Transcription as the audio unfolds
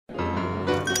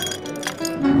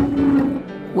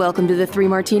Welcome to the Three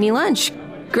Martini Lunch.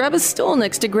 Grab a stool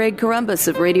next to Greg Columbus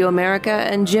of Radio America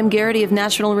and Jim Garrity of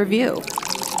National Review.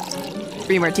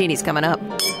 Three Martinis coming up.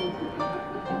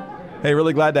 Hey,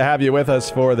 really glad to have you with us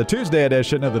for the Tuesday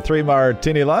edition of the Three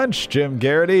Martini Lunch. Jim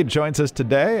Garrity joins us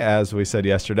today, as we said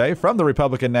yesterday, from the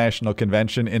Republican National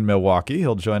Convention in Milwaukee.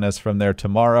 He'll join us from there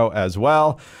tomorrow as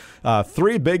well.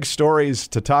 Three big stories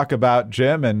to talk about,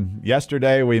 Jim. And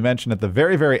yesterday we mentioned at the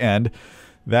very, very end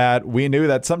that we knew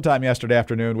that sometime yesterday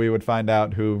afternoon we would find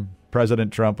out who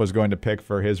President Trump was going to pick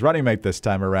for his running mate this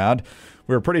time around.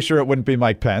 We were pretty sure it wouldn't be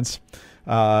Mike Pence.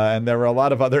 And there were a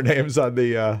lot of other names on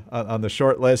the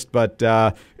short list, but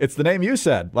it's the name you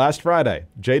said last Friday.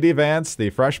 J.D. Vance,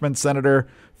 the freshman senator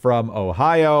from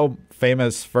Ohio,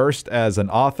 famous first as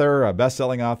an author, a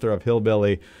best-selling author of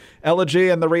Hillbilly Elegy,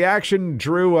 and the reaction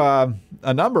drew a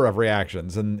number of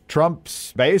reactions. And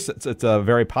Trump's base, it's a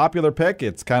very popular pick.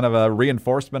 It's kind of a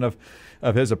reinforcement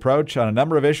of his approach on a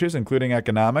number of issues, including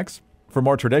economics. For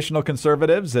more traditional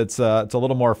conservatives, it's a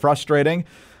little more frustrating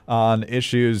on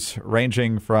issues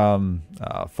ranging from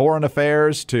foreign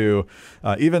affairs to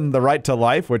even the right to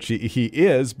life, which he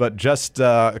is. But just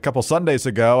a couple Sundays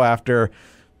ago, after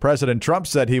President Trump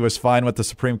said he was fine with the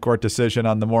Supreme Court decision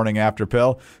on the morning after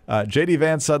pill, J.D.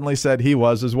 Vance suddenly said he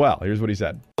was as well. Here's what he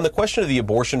said. On the question of the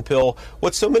abortion pill,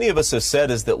 what so many of us have said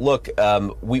is that, look,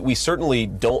 we certainly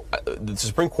don't. The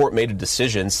Supreme Court made a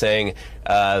decision saying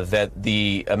that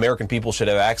the American people should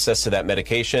have access to that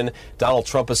medication. Donald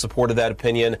Trump has supported that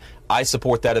opinion. I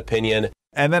support that opinion.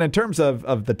 And then in terms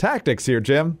of the tactics here,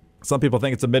 Jim, some people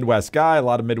think it's a Midwest guy. A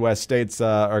lot of Midwest states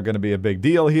are going to be a big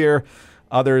deal here.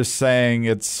 Others saying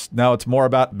it's more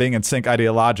about being in sync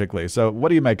ideologically. So what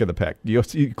do you make of the pick? You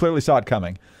clearly saw it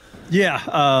coming. Yeah.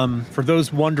 For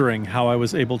those wondering how I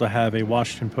was able to have a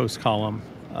Washington Post column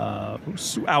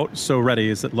out so ready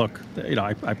is that, look,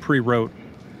 I pre-wrote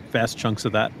vast chunks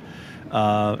of that.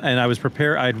 And I was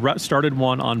prepared. I'd started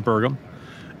one on Burgum.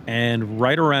 And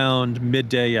right around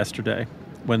midday yesterday,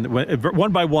 when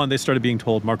one by one they started being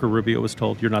told, Marco Rubio was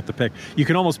told, you're not the pick. You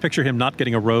can almost picture him not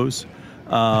getting a rose.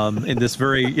 In this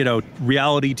very,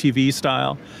 reality TV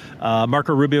style.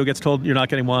 Marco Rubio gets told you're not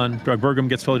getting one. Doug Burgum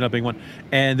gets told you're not getting one.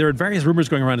 And there are various rumors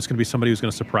going around it's going to be somebody who's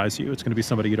going to surprise you. It's going to be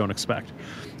somebody you don't expect.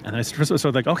 And I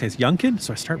started like, okay, it's Youngkin?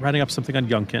 So I start writing up something on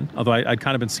Youngkin, although I'd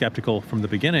kind of been skeptical from the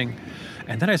beginning.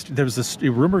 And then there was this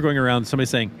rumor going around, somebody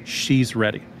saying, she's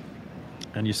ready.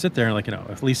 And you sit there and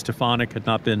at least Stefanik had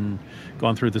not been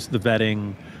gone through the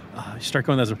vetting. You start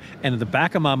going, and in the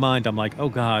back of my mind, I'm like, oh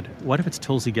God, what if it's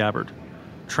Tulsi Gabbard?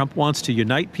 Trump wants to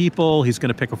unite people. He's going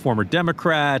to pick a former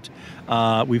Democrat.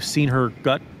 We've seen her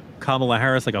gut Kamala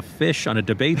Harris like a fish on a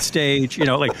debate stage.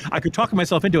 I could talk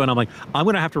myself into it. And I'm like, I'm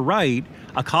going to have to write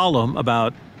a column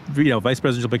about, Vice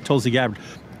Presidential pick Tulsi Gabbard.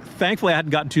 Thankfully, I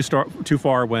hadn't gotten too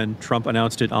far when Trump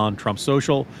announced it on Trump's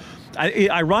social.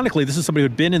 Ironically, this is somebody who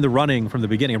had been in the running from the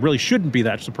beginning. It really shouldn't be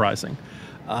that surprising.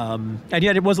 And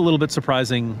yet it was a little bit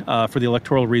surprising for the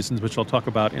electoral reasons, which I'll talk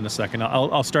about in a second.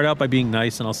 I'll start out by being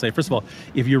nice, and I'll say, first of all,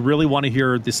 if you really want to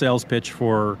hear the sales pitch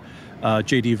for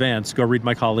J.D. Vance, go read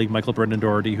my colleague, Michael Brendan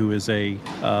Doherty, who is a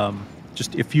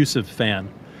just effusive fan.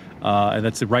 And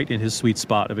that's right in his sweet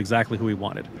spot of exactly who he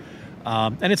wanted.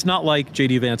 And it's not like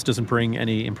J.D. Vance doesn't bring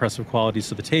any impressive qualities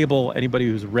to the table. Anybody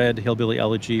who's read Hillbilly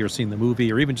Elegy or seen the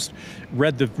movie or even just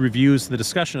read the reviews, the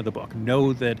discussion of the book,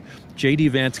 know that J.D.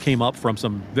 Vance came up from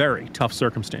some very tough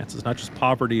circumstances, not just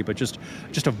poverty, but just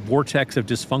a vortex of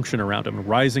dysfunction around him,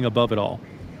 rising above it all.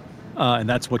 And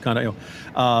that's what kind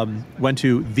of went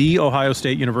to the Ohio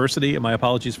State University. And my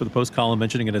apologies for the Post column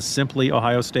mentioning it as simply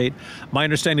Ohio State. My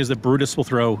understanding is that Brutus will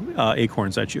throw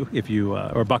acorns at you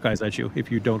or Buckeyes at you if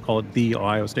you don't call it the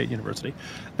Ohio State University.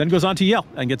 Then goes on to Yale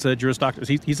and gets a Juris Doctorate.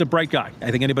 He's a bright guy.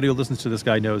 I think anybody who listens to this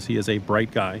guy knows he is a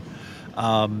bright guy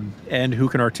and who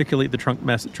can articulate the Trump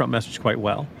message quite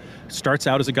well. Starts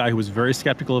out as a guy who was very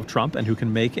skeptical of Trump and who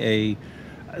can make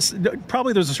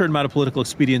probably there's a certain amount of political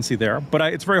expediency there, but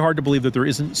it's very hard to believe that there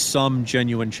isn't some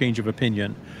genuine change of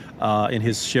opinion in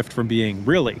his shift from being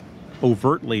really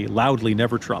overtly, loudly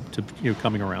never Trump to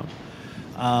coming around.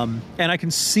 And I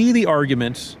can see the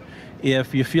argument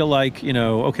if you feel like,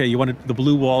 okay, you wanted the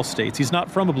blue wall states. He's not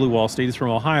from a blue wall state, he's from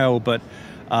Ohio, but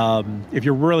if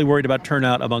you're really worried about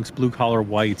turnout amongst blue-collar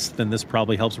whites, then this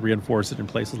probably helps reinforce it in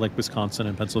places like Wisconsin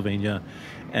and Pennsylvania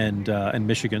and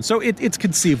Michigan. So it's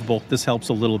conceivable this helps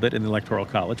a little bit in the Electoral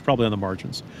College, probably on the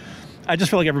margins. I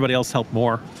just feel like everybody else helped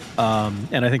more.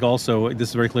 And I think also, this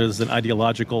is very clear, this is an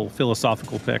ideological,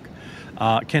 philosophical pick.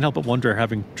 Can't help but wonder,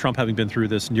 Trump having been through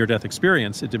this near-death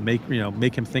experience, it did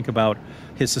make him think about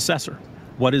his successor.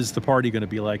 What is the party going to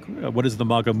be like? What is the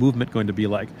MAGA movement going to be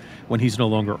like when he's no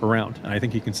longer around? And I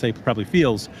think he can say, probably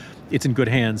feels, it's in good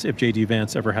hands if J.D.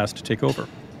 Vance ever has to take over.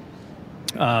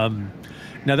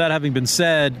 Now, that having been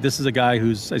said, this is a guy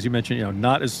who's, as you mentioned,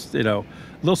 not as, a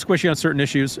little squishy on certain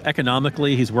issues.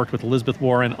 Economically, he's worked with Elizabeth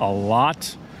Warren a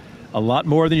lot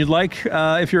more than you'd like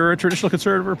if you're a traditional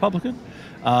conservative Republican.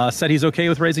 Said he's okay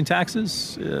with raising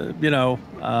taxes. They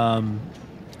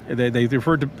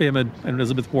referred to him and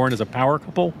Elizabeth Warren as a power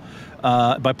couple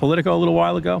by Politico a little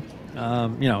while ago.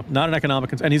 Not an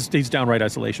economic, and he's downright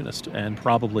isolationist, and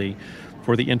probably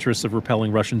for the interests of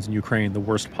repelling Russians in Ukraine, the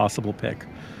worst possible pick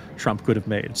Trump could have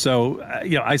made. So,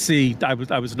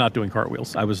 I was not doing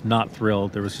cartwheels. I was not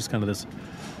thrilled. There was just kind of this,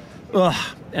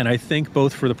 and I think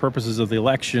both for the purposes of the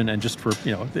election and just for,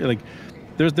 there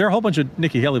are a whole bunch of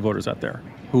Nikki Haley voters out there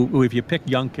who if you pick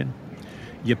Youngkin,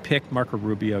 you pick Marco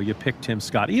Rubio, you pick Tim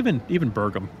Scott, even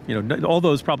Burgum, all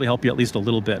those probably help you at least a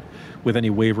little bit with any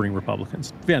wavering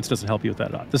Republicans. Vance doesn't help you with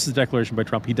that. This is a declaration by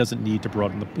Trump. He doesn't need to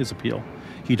broaden his appeal.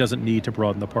 He doesn't need to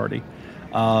broaden the party.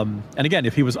 And again,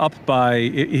 if he was up by,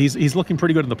 he's looking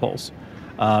pretty good in the polls.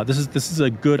 This is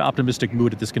a good optimistic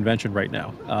mood at this convention right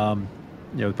now.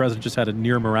 The president just had a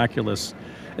near miraculous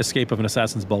escape of an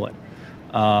assassin's bullet.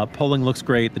 Polling looks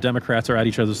great. The Democrats are at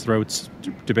each other's throats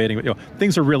debating.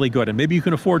 Things are really good, and maybe you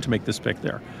can afford to make this pick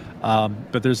there.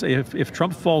 But if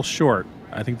Trump falls short,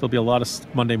 I think there'll be a lot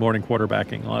of Monday morning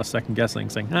quarterbacking, a lot of second guessing,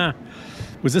 saying,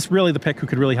 was this really the pick who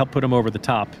could really help put him over the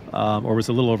top, or was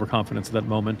it a little overconfidence at that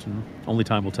moment, and only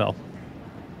time will tell.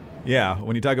 Yeah,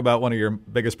 when you talk about one of your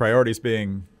biggest priorities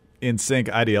being in sync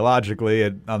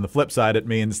ideologically, on the flip side, it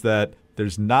means that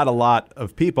there's not a lot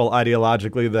of people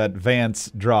ideologically that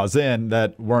Vance draws in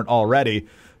that weren't already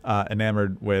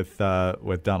enamored with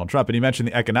Donald Trump. And you mentioned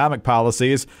the economic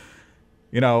policies.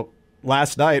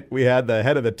 Last night we had the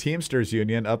head of the Teamsters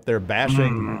Union up there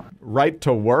bashing right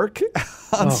to work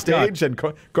on stage. God. And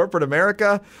corporate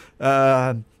America.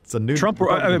 It's a new Trump.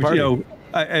 party.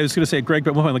 I was going to say, Greg,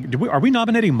 but are we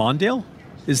nominating Mondale?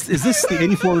 Is this the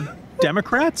 84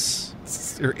 Democrats?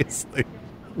 Seriously.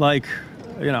 Right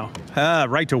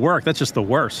to work. That's just the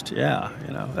worst. Yeah.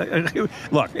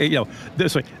 Look,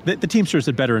 this way, the Teamsters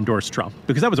had better endorse Trump,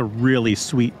 because that was a really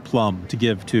sweet plum to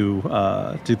give to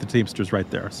the Teamsters right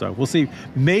there. So we'll see.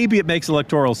 Maybe it makes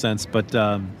electoral sense, but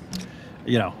and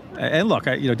look,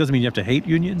 it doesn't mean you have to hate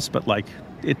unions, but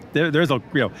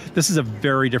this is a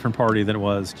very different party than it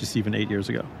was just even 8 years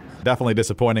ago. Definitely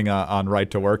disappointing on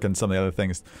right to work and some of the other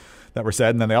things that were said.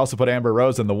 And then they also put Amber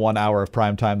Rose in the 1 hour of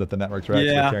prime time that the networks were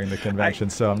actually carrying the convention.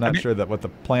 So I'm not sure that what the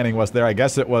planning was there. I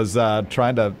guess it was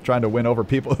trying to win over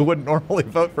people who wouldn't normally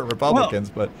vote for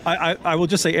Republicans. Well, but I will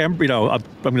just say, Amber, I'm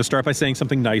going to start by saying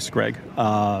something nice, Greg.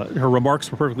 Her remarks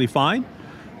were perfectly fine.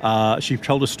 She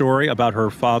told a story about her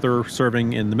father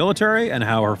serving in the military and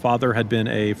how her father had been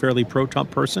a fairly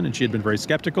pro-Trump person, and she had been very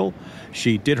skeptical.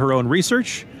 She did her own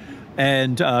research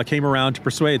and came around to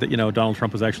persuade that, Donald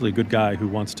Trump was actually a good guy who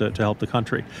wants to help the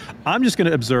country. I'm just going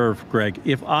to observe, Greg,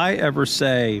 if I ever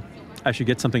say I should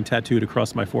get something tattooed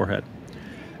across my forehead,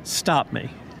 stop me.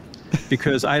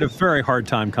 Because I had a very hard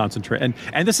time concentrating.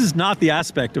 And this is not the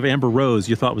aspect of Amber Rose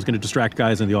you thought was going to distract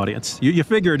guys in the audience. You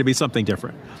figured it to be something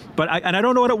different. But I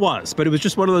don't know what it was, but it was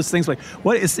just one of those things like,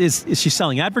 what is she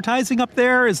selling advertising up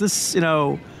there? Is this,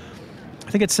 I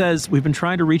think it says, we've been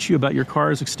trying to reach you about your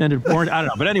car's extended warranty. I don't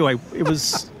know. But anyway, it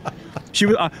was, she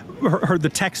heard the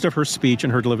text of her speech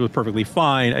and her delivery was perfectly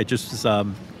fine. It just is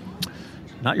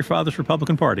not your father's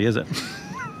Republican Party, is it?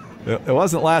 It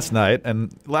wasn't last night.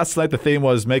 And last night the theme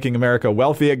was making America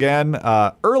wealthy again.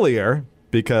 Earlier,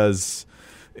 because,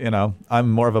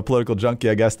 I'm more of a political junkie,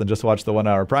 I guess, than just watch the 1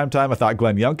 hour primetime. I thought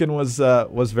Glenn Youngkin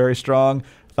was very strong.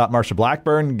 I thought Marsha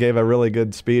Blackburn gave a really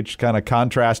good speech, kind of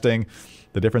contrasting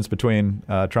the difference between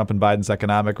Trump and Biden's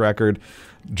economic record.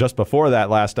 Just before that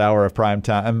last hour of prime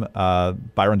time,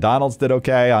 Byron Donalds did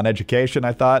okay on education,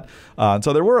 I thought.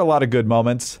 So there were a lot of good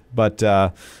moments, but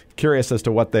curious as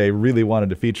to what they really wanted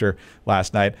to feature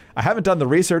last night. I haven't done the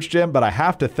research, Jim, but I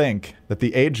have to think that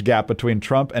the age gap between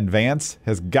Trump and Vance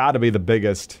has got to be the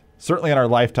biggest, certainly in our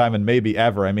lifetime and maybe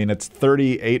ever. I mean, it's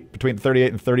between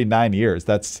 38 and 39 years.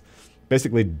 That's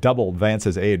basically double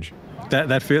Vance's age.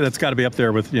 That's got to be up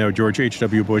there with George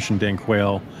H.W. Bush and Dan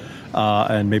Quayle,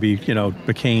 and maybe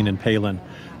McCain and Palin.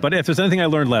 But if there's anything I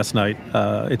learned last night,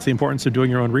 it's the importance of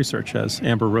doing your own research, as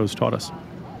Amber Rose taught us.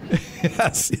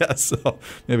 Yes. So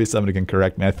maybe somebody can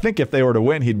correct me. I think if they were to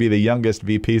win, he'd be the youngest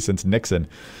VP since Nixon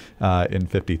in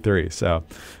 53. So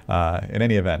in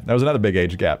any event, there was another big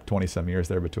age gap, 20-some years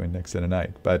there between Nixon and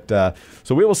Ike. But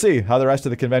so we will see how the rest of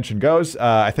the convention goes.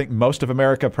 I think most of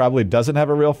America probably doesn't have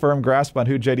a real firm grasp on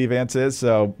who J.D. Vance is.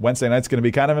 So Wednesday night's going to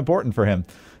be kind of important for him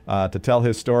to tell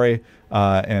his story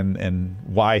and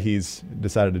why he's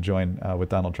decided to join with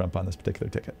Donald Trump on this particular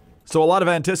ticket. So a lot of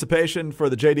anticipation for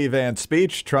the J.D. Vance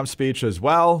speech, Trump's speech as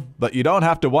well, but you don't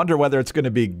have to wonder whether it's going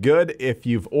to be good if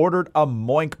you've ordered a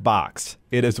Moink box.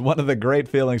 It is one of the great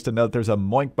feelings to know that there's a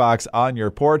Moink box on your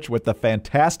porch with the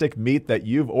fantastic meat that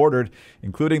you've ordered,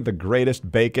 including the greatest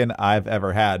bacon I've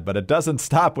ever had. But it doesn't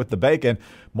stop with the bacon.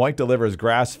 Moink delivers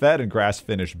grass-fed and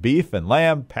grass-finished beef and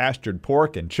lamb, pastured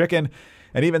pork and chicken,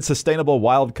 and even sustainable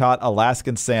wild-caught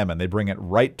Alaskan salmon. They bring it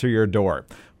right to your door.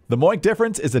 The Moink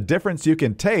difference is a difference you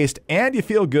can taste, and you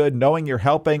feel good knowing you're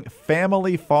helping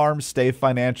family farms stay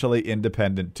financially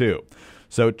independent too.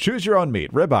 So choose your own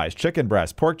meat, ribeyes, chicken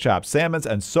breasts, pork chops, salmons,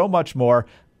 and so much more.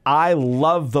 I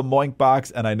love the Moink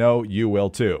box, and I know you will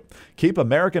too. Keep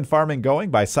American farming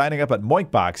going by signing up at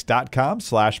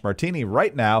moinkbox.com/martini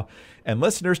right now. And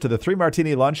listeners to the 3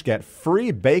 Martini Lunch get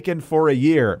free bacon for a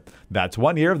year. That's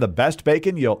 1 year of the best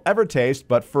bacon you'll ever taste,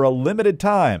 but for a limited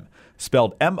time.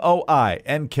 Spelled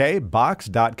M-O-I-N-K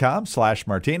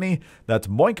box.com/martini. That's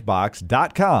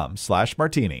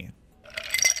moinkbox.com/martini.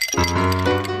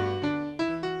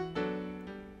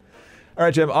 All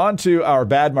right, Jim, on to our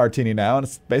bad martini now. And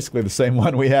it's basically the same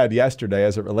one we had yesterday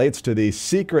as it relates to the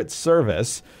Secret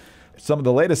Service. Some of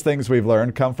the latest things we've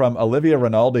learned come from Olivia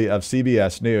Rinaldi of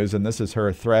CBS News, and this is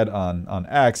her thread on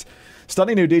X.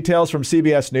 Stunning new details from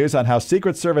CBS News on how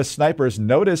Secret Service snipers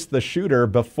noticed the shooter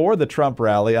before the Trump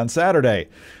rally on Saturday.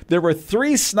 There were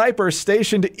 3 snipers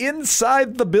stationed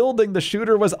inside the building the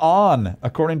shooter was on,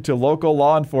 according to local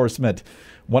law enforcement.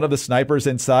 One of the snipers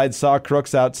inside saw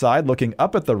Crooks outside looking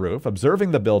up at the roof,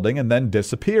 observing the building, and then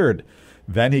disappeared.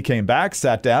 Then he came back,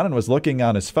 sat down, and was looking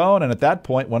on his phone, and at that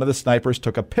point, one of the snipers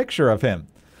took a picture of him.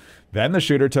 Then the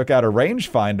shooter took out a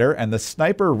rangefinder, and the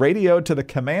sniper radioed to the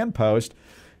command post,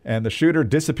 and the shooter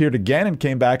disappeared again and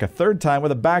came back a third time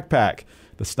with a backpack.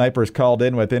 The snipers called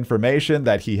in with information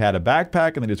that he had a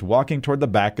backpack and that he was walking toward the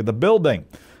back of the building.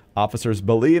 Officers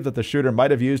believe that the shooter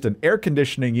might have used an air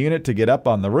conditioning unit to get up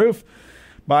on the roof.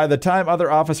 By the time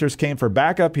other officers came for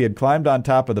backup, he had climbed on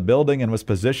top of the building and was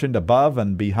positioned above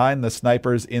and behind the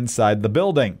snipers inside the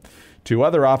building. 2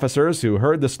 other officers who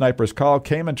heard the sniper's call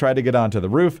came and tried to get onto the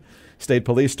roof. State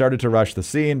police started to rush the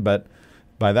scene, but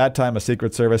by that time, a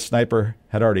Secret Service sniper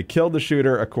had already killed the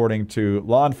shooter, according to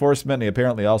law enforcement. He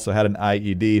apparently also had an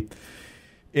IED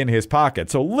in his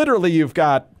pocket. So literally, you've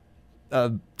got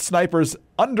snipers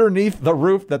underneath the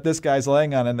roof that this guy's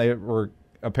laying on, and they were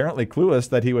apparently clueless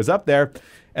that he was up there.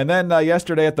 And then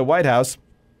yesterday at the White House,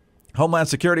 Homeland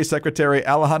Security Secretary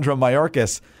Alejandro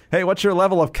Mayorkas, hey, what's your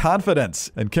level of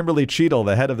confidence? And Kimberly Cheatle,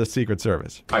 the head of the Secret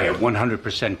Service. I have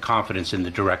 100% confidence in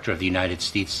the director of the United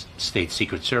States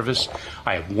Secret Service.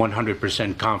 I have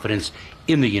 100% confidence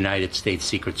in the United States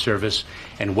Secret Service.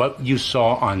 And what you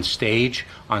saw on stage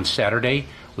on Saturday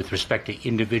with respect to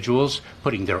individuals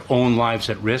putting their own lives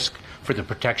at risk for the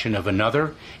protection of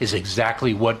another is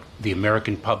exactly what the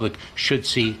American public should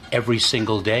see every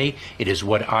single day. It is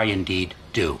what I indeed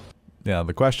do. Yeah,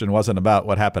 the question wasn't about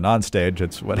what happened on stage.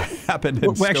 It's what happened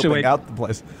in scoping out the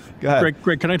place. Go ahead.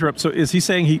 Greg, can I interrupt? So is he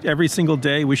saying every single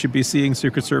day we should be seeing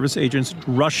Secret Service agents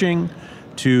rushing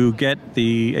to get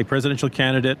a presidential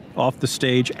candidate off the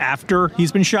stage after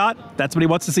he's been shot? That's what he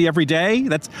wants to see every day?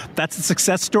 That's the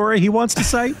success story he wants to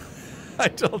cite? I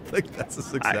don't think that's a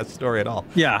success story at all.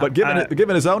 Yeah. But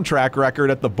given his own track record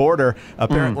at the border,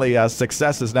 apparently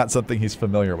success is not something he's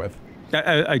familiar with.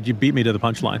 You beat me to the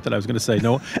punchline that I was going to say.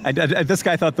 No, this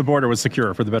guy thought the border was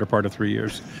secure for the better part of 3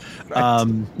 years.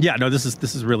 Right. This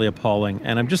is really appalling.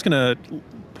 And I'm just going to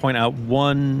point out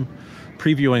one,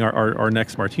 previewing our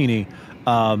next martini.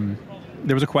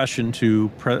 There was a question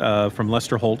from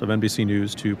Lester Holt of NBC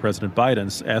News to President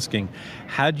Biden asking,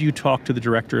 had you talked to the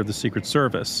director of the Secret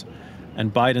Service?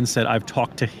 And Biden said, I've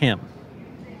talked to him.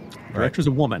 The director's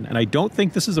a woman. And I don't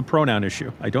think this is a pronoun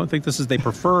issue. I don't think this is they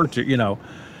prefer to,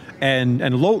 And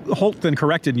Holt then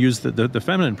corrected and used the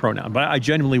feminine pronoun. But I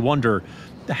genuinely wonder,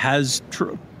 has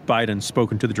Biden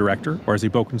spoken to the director, or has he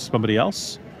spoken to somebody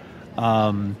else? There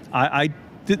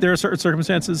are certain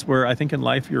circumstances where I think in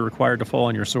life you're required to fall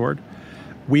on your sword.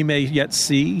 we may yet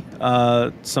see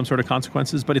some sort of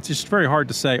consequences, but it's just very hard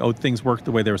to say, oh, things worked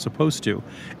the way they were supposed to.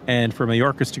 And for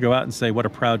Mayorkas to go out and say, what a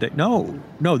proud day. No,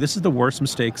 this is the worst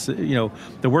mistakes, the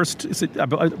worst,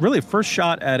 really a first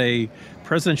shot at a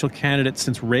presidential candidate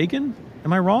since Reagan.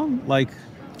 Am I wrong?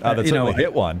 That certainly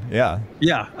hit one, yeah.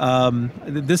 Yeah,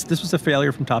 this was a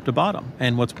failure from top to bottom.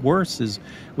 And what's worse is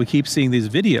we keep seeing these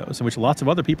videos in which lots of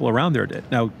other people around there did.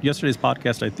 Now, yesterday's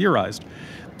podcast, I theorized,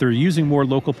 they're using more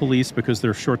local police because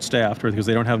they're short-staffed or because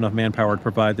they don't have enough manpower to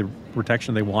provide the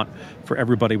protection they want for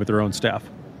everybody with their own staff.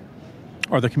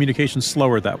 Are the communications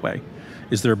slower that way?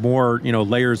 Is there more,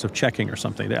 layers of checking or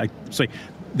something?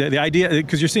 The idea,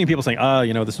 because you're seeing people saying,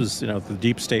 this was, the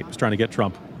deep state was trying to get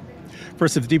Trump.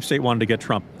 First, if the deep state wanted to get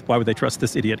Trump, why would they trust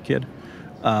this idiot kid,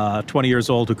 20 years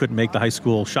old, who couldn't make the high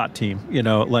school shot team?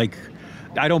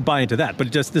 I don't buy into that,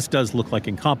 but this does look like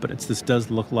incompetence. This does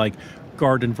look like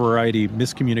garden variety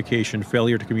miscommunication,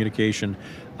 failure to communication,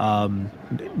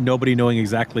 nobody knowing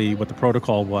exactly what the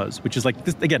protocol was, which is like,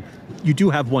 this, again, you do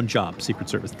have one job, Secret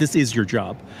Service. This is your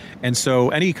job. And so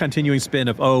any continuing spin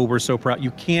of, oh, we're so proud,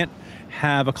 you can't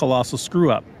have a colossal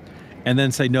screw up and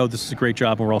then say, no, this is a great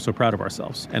job and we're all so proud of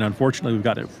ourselves. And unfortunately, we've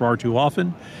got it far too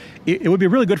often. It would be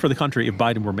really good for the country if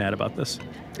Biden were mad about this.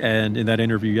 And in that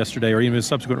interview yesterday, or even his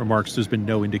subsequent remarks, there's been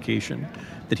no indication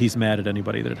that he's mad at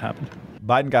anybody that it happened.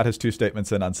 Biden got his 2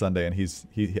 statements in on Sunday, and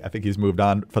I think he's moved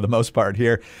on for the most part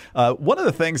here. One of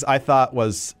the things I thought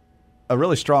was a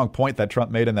really strong point that Trump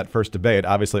made in that first debate,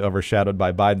 obviously overshadowed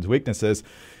by Biden's weaknesses,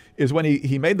 is when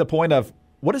he made the point of,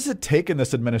 what does it take in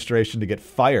this administration to get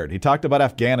fired? He talked about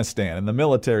Afghanistan and the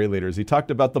military leaders. He talked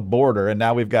about the border, and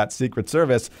now we've got Secret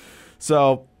Service.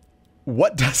 So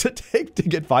what does it take to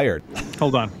get fired?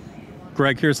 Hold on.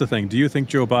 Greg, here's the thing. Do you think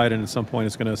Joe Biden at some point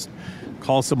is going to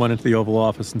call someone into the Oval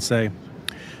Office and say,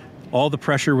 all the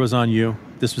pressure was on you.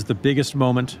 This was the biggest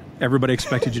moment. Everybody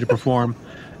expected you to perform,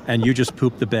 and you just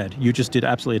pooped the bed. You just did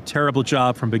absolutely a terrible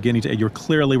job from beginning to end. You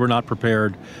clearly were not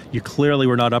prepared. You clearly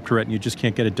were not up to it, and you just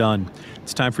can't get it done.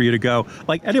 It's time for you to go.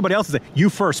 Like anybody else would say, you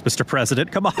first, Mr.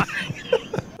 President. Come on.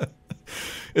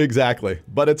 Exactly.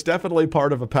 But it's definitely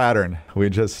part of a pattern. We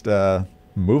just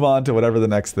move on to whatever the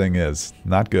next thing is.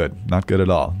 Not good. Not good at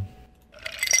all.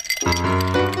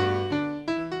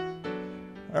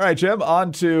 All right, Jim,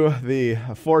 on to the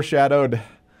foreshadowed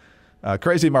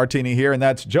crazy martini here, and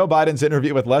that's Joe Biden's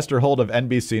interview with Lester Holt of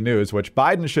NBC News, which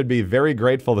Biden should be very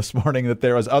grateful this morning that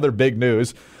there was other big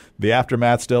news. The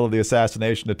aftermath still of the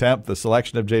assassination attempt, the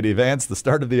selection of J.D. Vance, the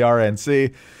start of the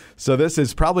RNC. So this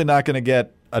is probably not going to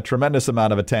get a tremendous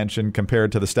amount of attention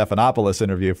compared to the Stephanopoulos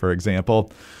interview, for example.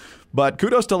 But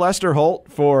kudos to Lester Holt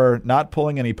for not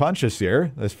pulling any punches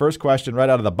here. This first question right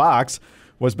out of the box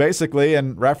was basically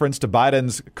in reference to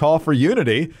Biden's call for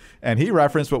unity. And he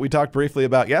referenced what we talked briefly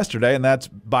about yesterday, and that's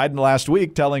Biden last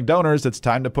week telling donors it's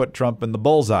time to put Trump in the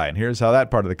bullseye. And here's how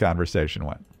that part of the conversation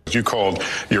went. You called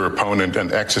your opponent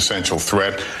an existential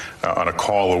threat on a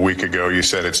call a week ago. You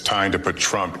said it's time to put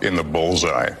Trump in the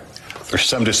bullseye. There's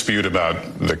some dispute about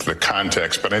the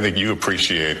context, but I think you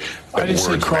appreciate that. I didn't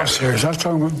say crosshairs. I was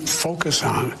talking about focus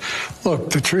on. Look,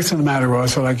 the truth of the matter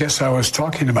was, what I guess I was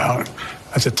talking about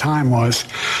at the time was,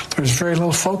 there was very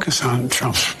little focus on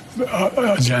Trump's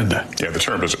agenda. Yeah, the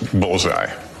term is bullseye.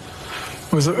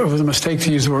 It was a mistake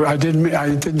to use the word. I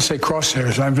didn't say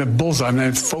crosshairs. I meant bullseye. I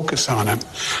meant focus on him.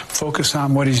 Focus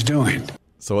on what he's doing.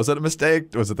 So was it a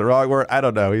mistake? Was it the wrong word? I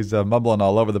don't know. He's mumbling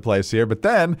all over the place here. But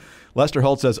then Lester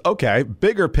Holt says, okay,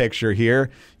 bigger picture here.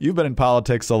 You've been in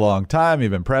politics a long time. You've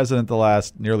been president the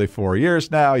last nearly 4 years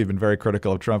now. You've been very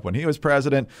critical of Trump when he was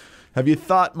president. Have you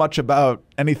thought much about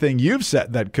anything you've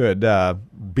said that could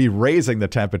be raising the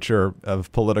temperature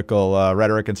of political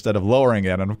rhetoric instead of lowering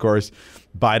it? And, of course,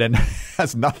 Biden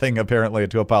has nothing apparently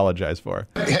to apologize for.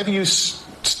 Have you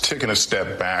taken a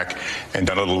step back and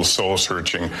done a little soul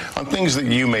searching on things that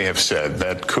you may have said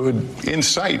that could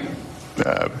incite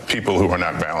people who are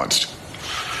not balanced?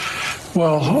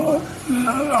 Well,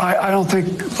 I don't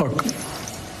think, look,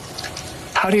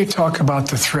 how do you talk about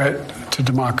the threat to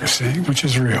democracy, which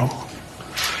is real,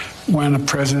 when a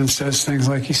president says things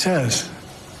like he says?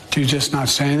 Do you just not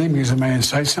say anything because it may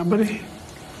incite somebody?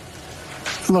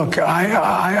 Look,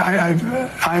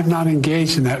 I've not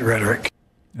engaged in that rhetoric.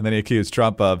 And then he accused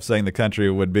Trump of saying the country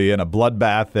would be in a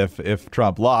bloodbath if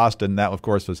Trump lost. And that, of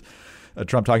course, was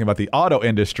Trump talking about the auto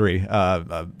industry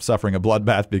suffering a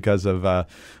bloodbath because of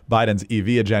Biden's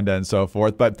EV agenda and so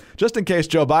forth. But just in case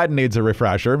Joe Biden needs a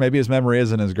refresher, maybe his memory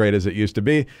isn't as great as it used to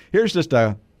be, here's just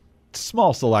a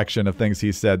small selection of things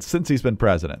he said since he's been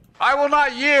president. I will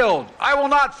not yield. I will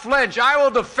not flinch. I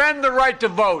will defend the right to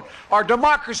vote, our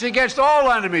democracy against all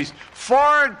enemies,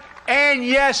 foreign and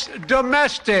yes,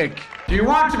 domestic. Do you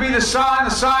want to be on the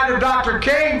side of Dr.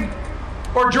 King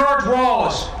or George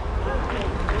Wallace?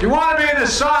 Do you want to be on the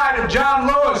side of John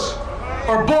Lewis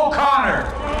or Bull Connor?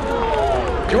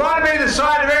 Do you want to be on the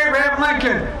side of Abraham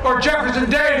Lincoln or Jefferson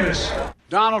Davis?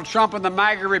 Donald Trump and the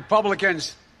MAGA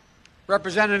Republicans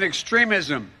represent an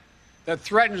extremism that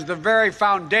threatens the very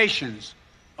foundations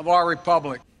of our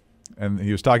republic. And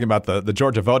he was talking about the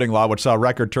Georgia voting law, which saw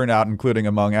record turnout, including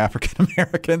among African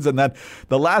Americans. And then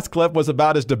the last clip was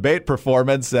about his debate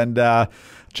performance. And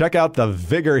check out the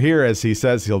vigor here as he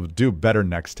says he'll do better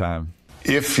next time.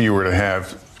 If you were to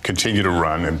continue to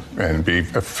run and be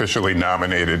officially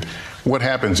nominated, what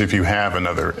happens if you have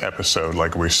another episode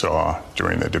like we saw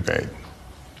during the debate?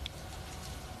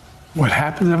 What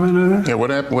happens if another? Yeah,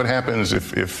 what happens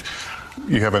if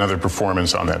you have another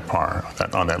performance on that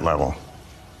on that level?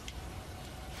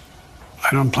 I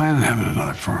don't plan on having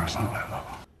another performance on that level.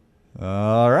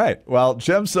 All right. Well,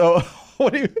 Jim, so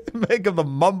what do you make of the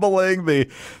mumbling,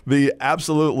 the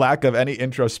absolute lack of any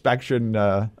introspection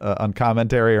on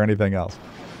commentary or anything else?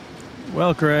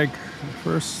 Well, Greg,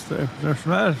 first, okay.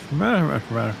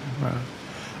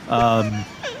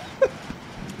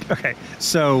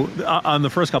 So on the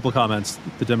first couple of comments,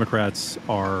 the Democrats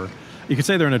you could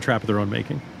say they're in a trap of their own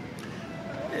making.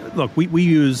 Look, we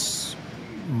use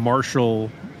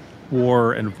martial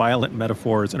war and violent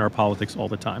metaphors in our politics all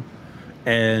the time.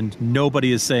 And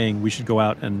nobody is saying we should go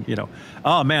out and,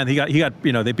 oh man, he got,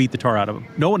 they beat the tar out of him.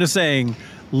 No one is saying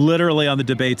literally on the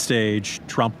debate stage,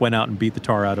 Trump went out and beat the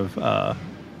tar out of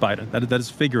Biden. That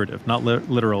is figurative, not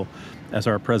literal, as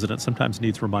our president sometimes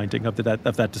needs reminding of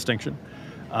that distinction.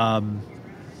 And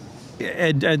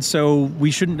so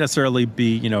we shouldn't necessarily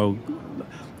be,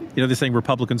 they're saying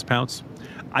Republicans pounce.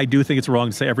 I do think it's wrong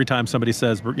to say every time somebody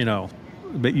says,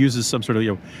 that uses some sort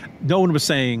of, no one was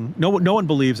saying, no one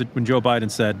believes that when Joe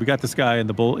Biden said, we got this guy in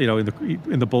the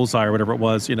in the bullseye or whatever it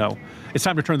was, it's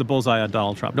time to turn the bullseye on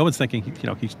Donald Trump. No one's thinking,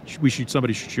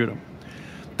 somebody should shoot him.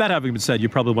 That having been said, you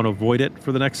probably want to avoid it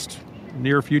for the next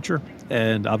near future.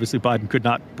 And obviously Biden could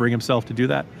not bring himself to do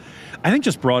that. I think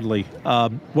just broadly,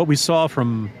 what we saw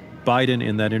from Biden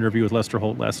in that interview with Lester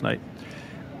Holt last night,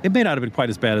 it may not have been quite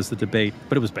as bad as the debate,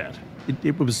 but it was bad.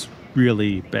 It was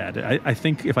really bad. I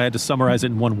think if I had to summarize it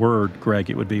in one word,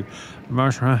 Greg, it would be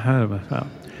everyone's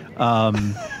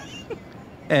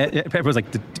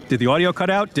like, did the audio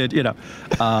cut out?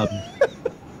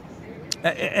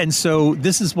 And so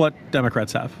this is what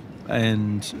Democrats have.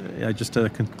 And I just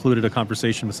concluded a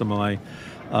conversation with some of my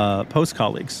Post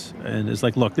colleagues, and it's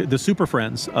like, look, the super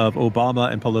friends of Obama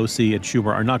and Pelosi and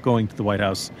Schumer are not going to the White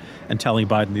House and telling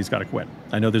Biden he's got to quit.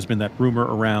 I know there's been that rumor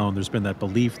around, there's been that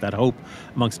belief, that hope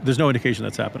there's no indication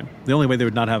that's happening. The only way they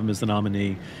would not have him as the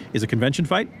nominee is a convention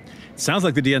fight. It sounds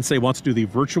like the DNC wants to do the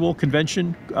virtual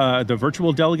convention, the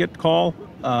virtual delegate call,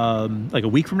 like a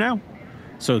week from now.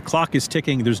 So the clock is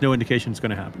ticking. There's no indication it's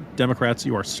going to happen. Democrats,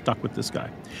 you are stuck with this guy.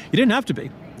 You didn't have to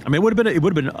be. I mean, it would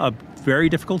have been a very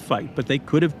difficult fight, but they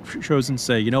could have chosen to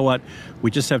say, you know what,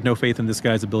 we just have no faith in this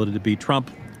guy's ability to beat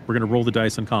Trump. We're going to roll the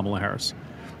dice on Kamala Harris.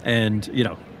 And,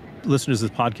 listeners of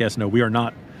this podcast know we are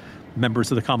not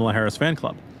members of the Kamala Harris fan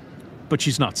club, but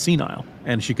she's not senile,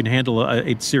 and she can handle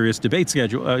a serious debate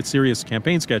schedule, a serious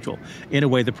campaign schedule in a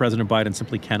way that President Biden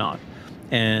simply cannot.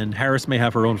 And Harris may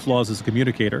have her own flaws as a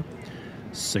communicator,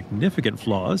 significant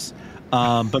flaws,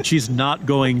 but she's not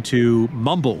going to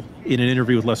mumble in an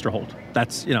interview with Lester Holt.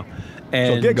 That's, and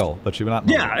she'll giggle, but she will not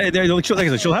mumble. Yeah,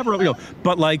 she'll have her,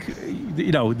 but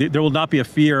there will not be a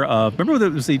fear of, remember there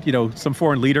was some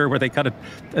foreign leader where they kind of,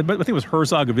 I think it was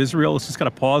Herzog of Israel, just kind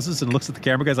of pauses and looks at the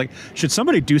camera guys like, should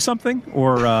somebody do something?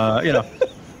 Or,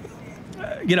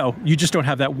 you just don't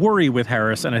have that worry with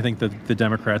Harris, and I think that the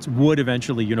Democrats would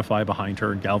eventually unify behind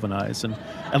her and galvanize and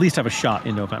at least have a shot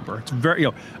in November. It's very,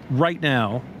 right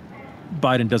now,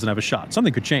 Biden doesn't have a shot.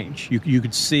 Something could change. You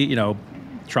could see,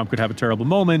 Trump could have a terrible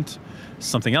moment,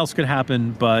 something else could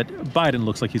happen, but Biden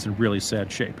looks like he's in really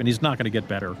sad shape, and he's not going to get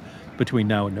better between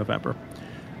now and November.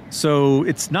 So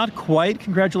it's not quite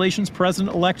congratulations,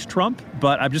 President-elect Trump,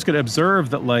 but I'm just going to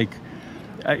observe that,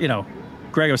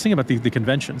 Greg, I was thinking about the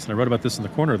conventions, and I wrote about this in the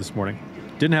Corner this morning.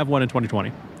 Didn't have one in 2020.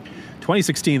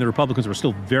 2016, the Republicans were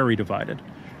still very divided.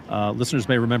 Listeners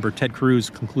may remember Ted Cruz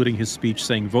concluding his speech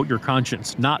saying, vote your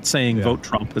conscience, not saying vote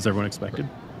Trump, as everyone expected.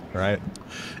 Right.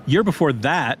 Year before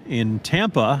that, in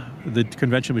Tampa, the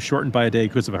convention was shortened by a day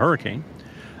because of a hurricane.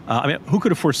 Who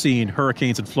could have foreseen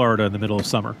hurricanes in Florida in the middle of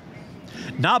summer?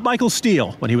 Not Michael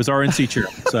Steele when he was RNC chair.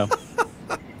 So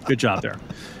good job there.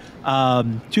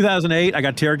 2008, I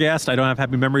got tear gassed. I don't have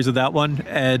happy memories of that one.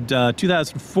 And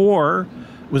 2004,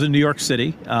 was in New York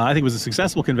City. I think it was a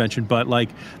successful convention, but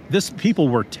people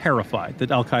were terrified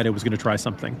that Al-Qaeda was going to try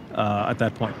something at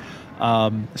that point.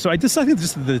 So I think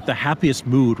this is the happiest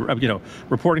mood,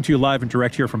 reporting to you live and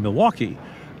direct here from Milwaukee.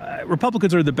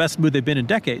 Republicans are in the best mood they've been in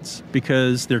decades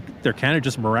because their candidate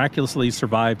just miraculously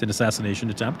survived an assassination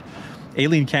attempt.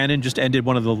 Aileen Cannon just ended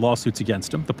one of the lawsuits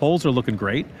against him. The polls are looking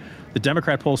great. The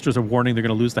Democrat pollsters are warning they're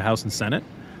going to lose the House and Senate.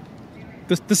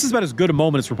 This is about as good a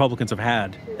moment as Republicans have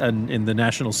had in the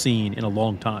national scene in a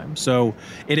long time. So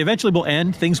it eventually will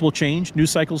end. Things will change.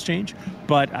 News cycles change.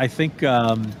 But I think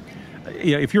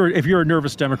if you're a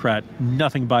nervous Democrat,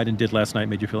 nothing Biden did last night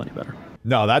made you feel any better.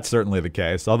 No, that's certainly the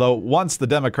case. Although once the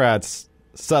Democrats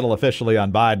settle officially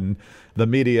on Biden, the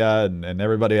media and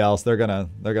everybody else, they're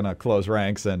gonna close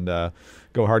ranks and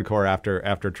go hardcore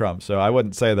after Trump. So I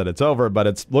wouldn't say that it's over, but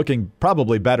it's looking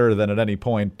probably better than at any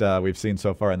point we've seen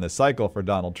so far in this cycle for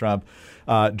Donald Trump.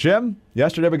 Jim,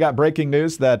 yesterday we got breaking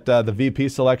news that the VP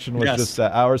selection was just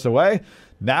hours away.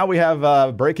 Now we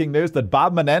have breaking news that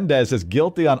Bob Menendez is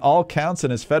guilty on all counts in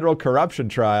his federal corruption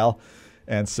trial.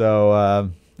 And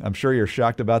so I'm sure you're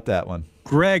shocked about that one.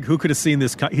 Greg, who could have seen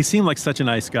this? He seemed like such a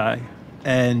nice guy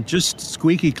and just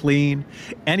squeaky clean.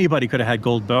 Anybody could have had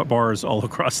gold bars all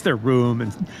across their room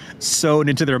and sewn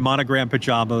into their monogram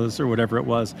pajamas or whatever it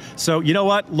was. So you know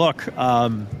what? Look, we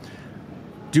have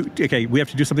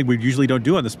to do something we usually don't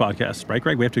do on this podcast, right,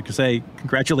 Greg? We have to say,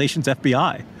 congratulations,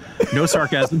 FBI. No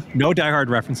sarcasm, no diehard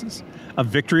references. A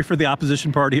victory for the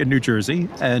opposition party in New Jersey.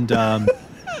 And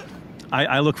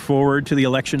I look forward to the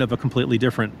election of a completely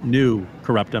different, new,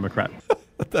 corrupt Democrat.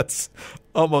 That's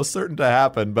almost certain to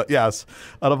happen. But yes,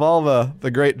 out of all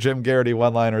the great Jim Garrity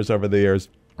one-liners over the years,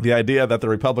 the idea that the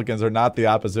Republicans are not the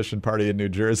opposition party in New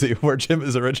Jersey, where Jim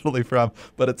is originally from,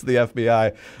 but it's the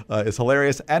FBI, is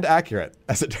hilarious and accurate,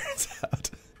 as it turns out.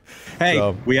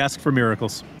 Hey, we ask for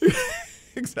miracles.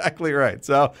 Exactly right.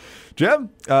 So, Jim,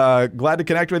 glad to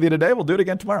connect with you today. We'll do it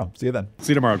again tomorrow. See you then.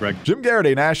 See you tomorrow, Greg. Jim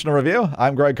Garrity, National Review.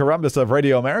 I'm Greg Corombos of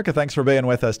Radio America. Thanks for being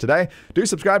with us today. Do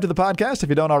subscribe to the podcast if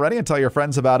you don't already and tell your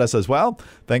friends about us as well.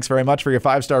 Thanks very much for your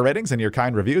 5-star ratings and your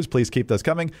kind reviews. Please keep those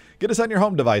coming. Get us on your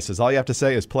home devices. All you have to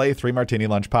say is play 3 Martini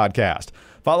Lunch Podcast.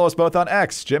 Follow us both on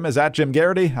X. Jim is at Jim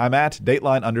Garrity. I'm at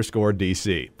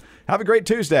Dateline_DC. Have a great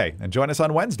Tuesday and join us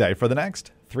on Wednesday for the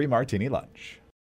next 3 Martini Lunch.